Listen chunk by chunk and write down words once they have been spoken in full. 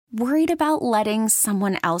Worried about letting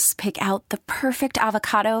someone else pick out the perfect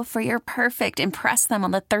avocado for your perfect impress them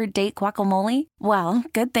on the third date guacamole? Well,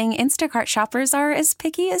 good thing Instacart shoppers are as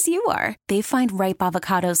picky as you are. They find ripe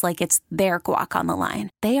avocados like it's their guac on the line.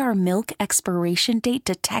 They are milk expiration date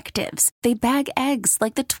detectives. They bag eggs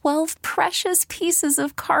like the 12 precious pieces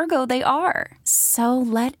of cargo they are. So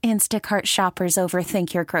let Instacart shoppers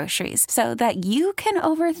overthink your groceries so that you can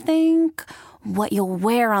overthink what you'll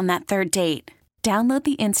wear on that third date. Download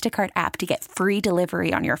the Instacart app to get free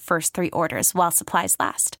delivery on your first 3 orders while supplies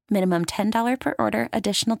last. Minimum $10 per order.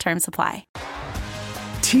 Additional terms apply.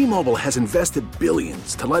 T-Mobile has invested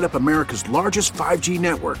billions to light up America's largest 5G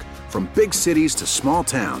network, from big cities to small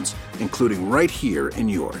towns, including right here in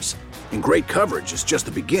yours. And great coverage is just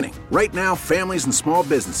the beginning. Right now, families and small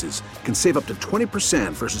businesses can save up to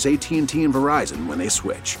 20% versus AT&T and Verizon when they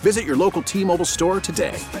switch. Visit your local T-Mobile store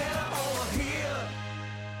today.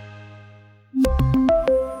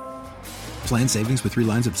 Plan savings with 3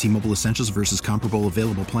 lines of T-Mobile Essentials versus comparable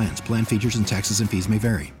available plans. Plan features and taxes and fees may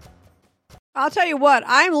vary. I'll tell you what,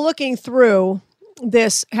 I'm looking through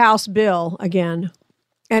this House bill again,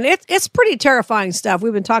 and it's pretty terrifying stuff.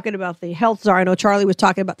 We've been talking about the health czar. I know Charlie was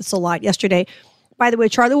talking about this a lot yesterday. By the way,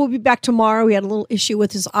 Charlie will be back tomorrow. He had a little issue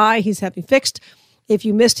with his eye. He's having fixed. If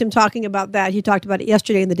you missed him talking about that, he talked about it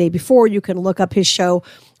yesterday and the day before. You can look up his show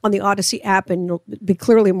on the Odyssey app, and you'll be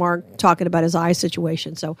clearly marked talking about his eye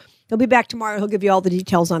situation. So he'll be back tomorrow. He'll give you all the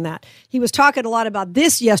details on that. He was talking a lot about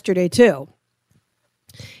this yesterday, too.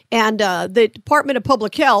 And the Department of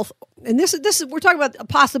Public Health, and this is we're talking about a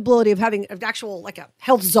possibility of having an actual, like a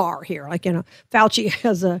health czar here, like,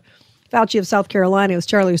 Fauci of South Carolina, as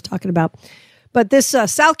Charlie was talking about. But this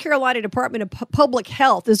South Carolina Department of Public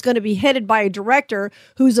Health is going to be headed by a director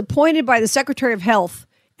who's appointed by the Secretary of Health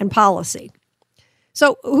and Policy.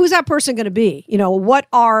 So who's that person going to be? What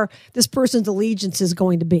are this person's allegiances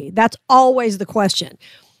going to be? That's always the question.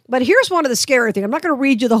 But here's one of the scary things. I'm not going to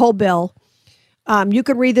read you the whole bill. You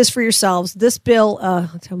can read this for yourselves. This bill,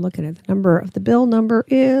 I'm looking at the number of the bill number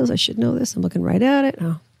is, I should know this. I'm looking right at it.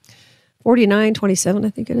 4927, I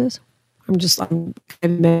think it is. I'm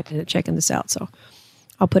checking this out, so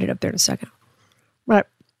I'll put it up there in a second. But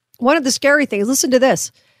one of the scary things, listen to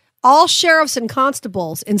this. All sheriffs and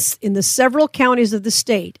constables in the several counties of the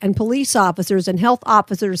state and police officers and health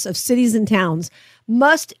officers of cities and towns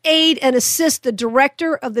must aid and assist the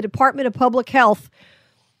director of the Department of Public Health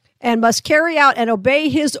and must carry out and obey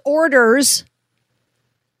his orders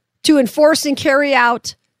to enforce and carry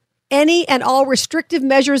out any and all restrictive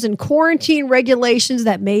measures and quarantine regulations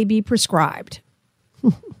that may be prescribed.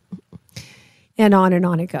 And on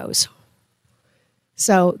it goes.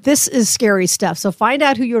 So this is scary stuff. So find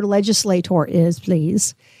out who your legislator is,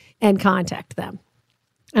 please, and contact them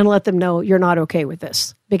and let them know you're not okay with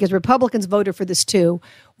this, because Republicans voted for this too,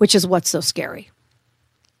 which is what's so scary.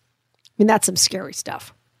 I mean, that's some scary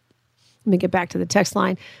stuff. Let me get back to the text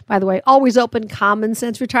line. By the way, always open, Common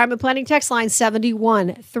Sense Retirement Planning text line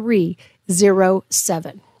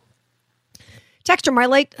 71307. Texter, my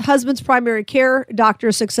late husband's primary care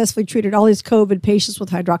doctor successfully treated all his COVID patients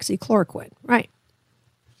with hydroxychloroquine. Right.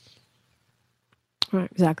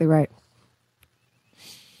 Exactly right.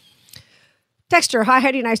 Texter, hi,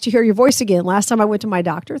 Heidi. Nice to hear your voice again. Last time I went to my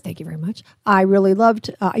doctor, thank you very much. I really loved,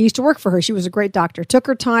 I used to work for her. She was a great doctor. Took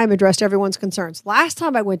her time, addressed everyone's concerns. Last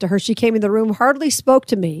time I went to her, she came in the room, hardly spoke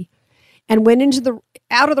to me, and went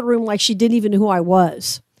out of the room like she didn't even know who I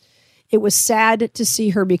was. It was sad to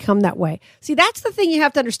see her become that way. See, that's the thing you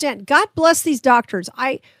have to understand. God bless these doctors.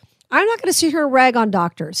 I'm not going to sit here and rag on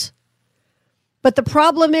doctors. But the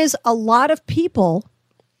problem is a lot of people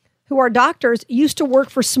who are doctors used to work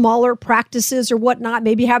for smaller practices or whatnot,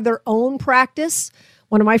 maybe have their own practice.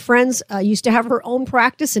 One of my friends used to have her own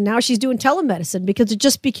practice, and now she's doing telemedicine because it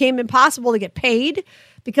just became impossible to get paid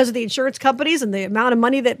because of the insurance companies and the amount of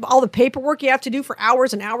money that all the paperwork you have to do for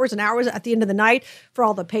hours and hours and hours at the end of the night for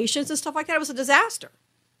all the patients and stuff like that. It was a disaster.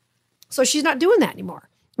 So she's not doing that anymore.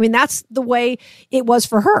 I mean, that's the way it was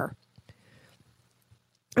for her.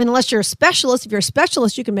 And unless you're a specialist, if you're a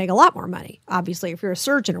specialist, you can make a lot more money, obviously, if you're a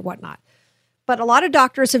surgeon or whatnot. But a lot of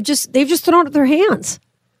doctors they've just thrown up their hands.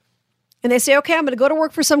 And they say, okay, I'm going to go to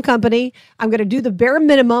work for some company. I'm going to do the bare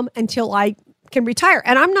minimum until I can retire.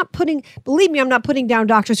 And I'm not putting down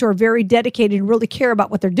doctors who are very dedicated and really care about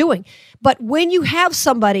what they're doing. But when you have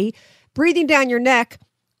somebody breathing down your neck,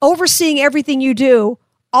 overseeing everything you do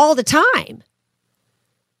all the time,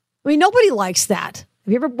 I mean, nobody likes that.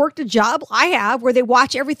 Have you ever worked a job? I have, where they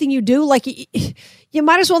watch everything you do. Like you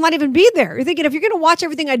might as well not even be there. You're thinking, if you're going to watch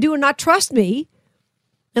everything I do and not trust me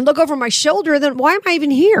and look over my shoulder, then why am I even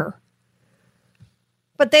here?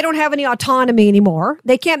 but they don't have any autonomy anymore.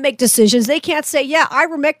 They can't make decisions. They can't say, yeah,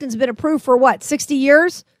 ivermectin's been approved for what, 60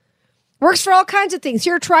 years? Works for all kinds of things.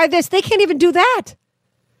 Here, try this. They can't even do that.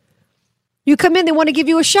 You come in, they want to give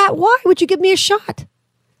you a shot. Why would you give me a shot?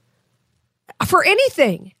 For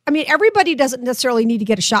anything. I mean, everybody doesn't necessarily need to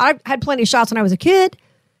get a shot. I've had plenty of shots when I was a kid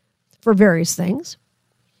for various things.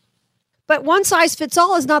 But one size fits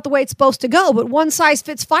all is not the way it's supposed to go. But one size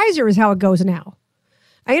fits Pfizer is how it goes now.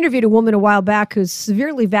 I interviewed a woman a while back who's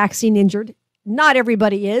severely vaccine injured. Not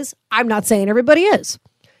everybody is. I'm not saying everybody is.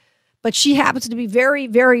 But she happens to be very,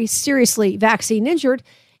 very seriously vaccine injured.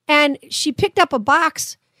 And she picked up a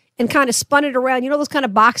box and kind of spun it around. You know those kind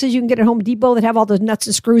of boxes you can get at Home Depot that have all those nuts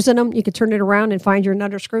and screws in them? You can turn it around and find your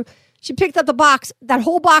nut or screw. She picked up the box. That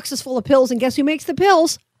whole box is full of pills. And guess who makes the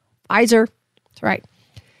pills? Pfizer. That's right.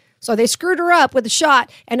 So they screwed her up with a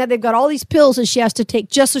shot. And now they've got all these pills that she has to take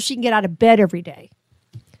just so she can get out of bed every day.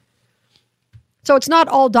 So it's not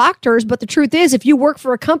all doctors, but the truth is, if you work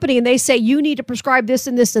for a company and they say you need to prescribe this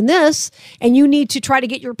and this and this, and you need to try to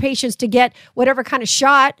get your patients to get whatever kind of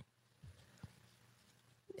shot,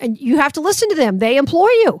 and you have to listen to them. They employ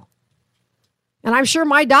you. And I'm sure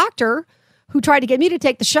my doctor, who tried to get me to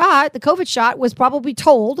take the shot, the COVID shot, was probably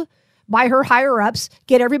told by her higher-ups,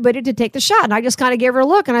 get everybody to take the shot. And I just kind of gave her a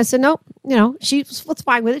look, and I said, no, she was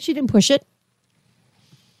fine with it. She didn't push it.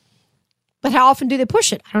 But how often do they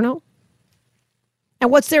push it? I don't know. And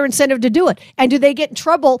what's their incentive to do it? And do they get in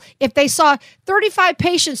trouble if they saw 35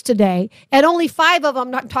 patients today and only 5 of them, I'm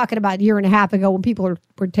not talking about a year and a half ago when people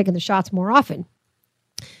were taking the shots more often.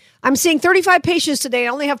 I'm seeing 35 patients today. I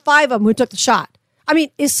only have 5 of them who took the shot. I mean,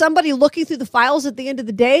 is somebody looking through the files at the end of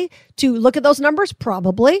the day to look at those numbers?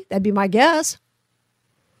 Probably. That'd be my guess.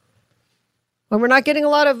 When we're not getting a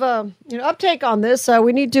lot of uptake on this,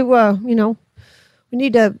 we need to, we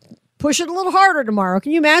need to push it a little harder tomorrow.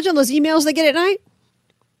 Can you imagine those emails they get at night?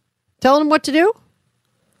 Telling them what to do?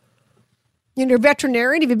 You're a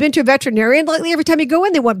veterinarian. Have you been to a veterinarian lately? Every time you go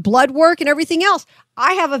in, they want blood work and everything else.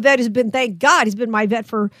 I have a vet who's been, thank God, he's been my vet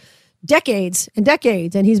for decades and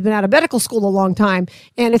decades, and he's been out of medical school a long time,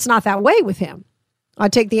 and it's not that way with him. I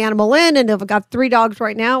take the animal in, and I've got 3 dogs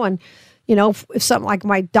right now, and, if something like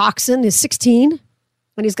my dachshund is 16,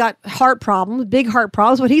 and he's got heart problems, big heart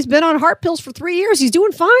problems, but he's been on heart pills for 3 years. He's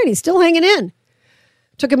doing fine. He's still hanging in.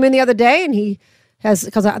 Took him in the other day, and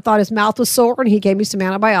because I thought his mouth was sore, and he gave me some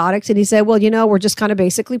antibiotics, and he said, well, we're just kind of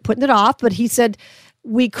basically putting it off. But he said,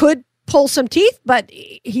 we could pull some teeth, but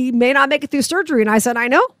he may not make it through surgery. And I said, I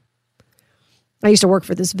know. I used to work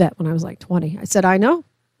for this vet when I was like 20. I said, I know.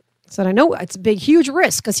 It's a big, huge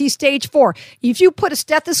risk because he's stage 4. If you put a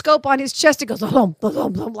stethoscope on his chest, it goes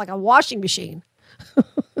like a washing machine.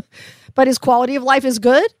 But his quality of life is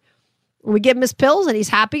good. We give him his pills, and he's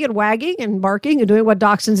happy and wagging and barking and doing what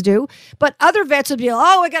dachshunds do. But other vets would be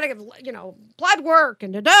like, we got to give, blood work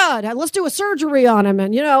and let's do a surgery on him.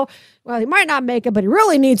 And, well, he might not make it, but he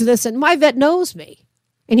really needs this. And my vet knows me.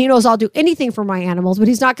 And he knows I'll do anything for my animals, but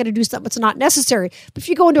he's not going to do something that's not necessary. But if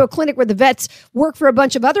you go into a clinic where the vets work for a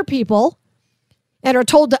bunch of other people and are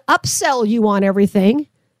told to upsell you on everything,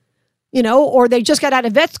 or they just got out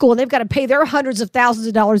of vet school and they've got to pay their hundreds of thousands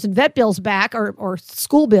of dollars in vet bills back or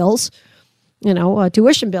school bills,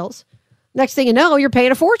 tuition bills. Next thing you know, you're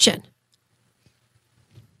paying a fortune.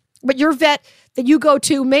 But your vet that you go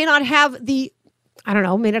to may not have the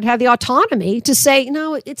autonomy to say,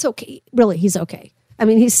 no, it's okay. Really, he's okay. I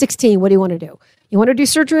mean, he's 16. What do you want to do? You want to do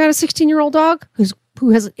surgery on a 16-year-old dog who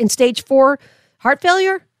has in stage 4 heart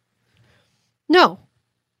failure? No.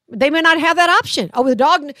 They may not have that option. Oh, the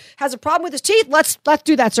dog has a problem with his teeth. Let's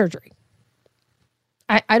do that surgery.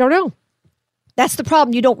 I don't know. That's the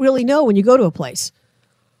problem. You don't really know when you go to a place.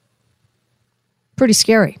 Pretty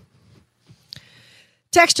scary.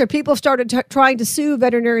 Texture, people started trying to sue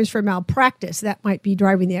veterinarians for malpractice. That might be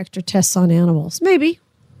driving the extra tests on animals. Maybe.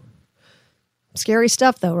 Scary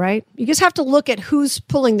stuff, though, right? You just have to look at who's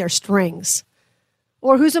pulling their strings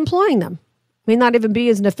or who's employing them. May not even be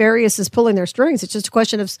as nefarious as pulling their strings. It's just a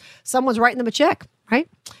question of someone's writing them a check, right?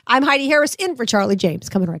 I'm Heidi Harris, in for Charlie James.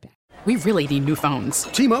 Coming right back. We really need new phones.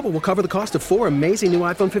 T-Mobile will cover the cost of 4 amazing new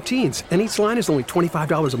iPhone 15s, and each line is only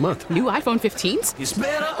 $25 a month. New iPhone 15s? It's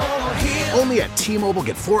better over here. Only at T-Mobile,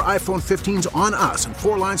 get 4 iPhone 15s on us and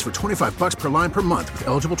 4 lines for $25 per line per month with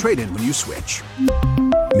eligible trade-in when you switch.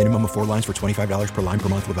 Minimum of 4 lines for $25 per line per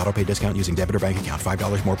month with autopay discount using debit or bank account.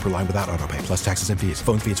 $5 more per line without autopay, plus taxes and fees.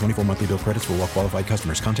 Phone fee at 24 monthly bill credits for well-qualified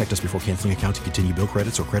customers. Contact us before canceling account to continue bill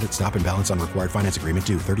credits or credit stop and balance on required finance agreement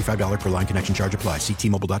due. $35 per line connection charge applies. See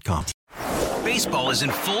T-Mobile.com. Baseball is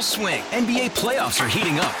in full swing. NBA playoffs are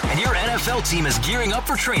heating up, and your NFL team is gearing up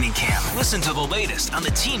for training camp. Listen to the latest on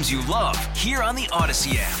the teams you love here on the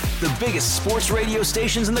Odyssey app. The biggest sports radio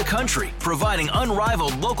stations in the country, providing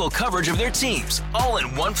unrivaled local coverage of their teams, all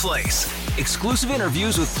in one place. Exclusive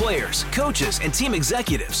interviews with players, coaches, and team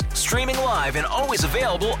executives, streaming live and always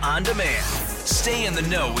available on demand. Stay in the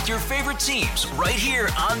know with your favorite teams right here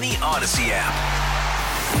on the Odyssey app.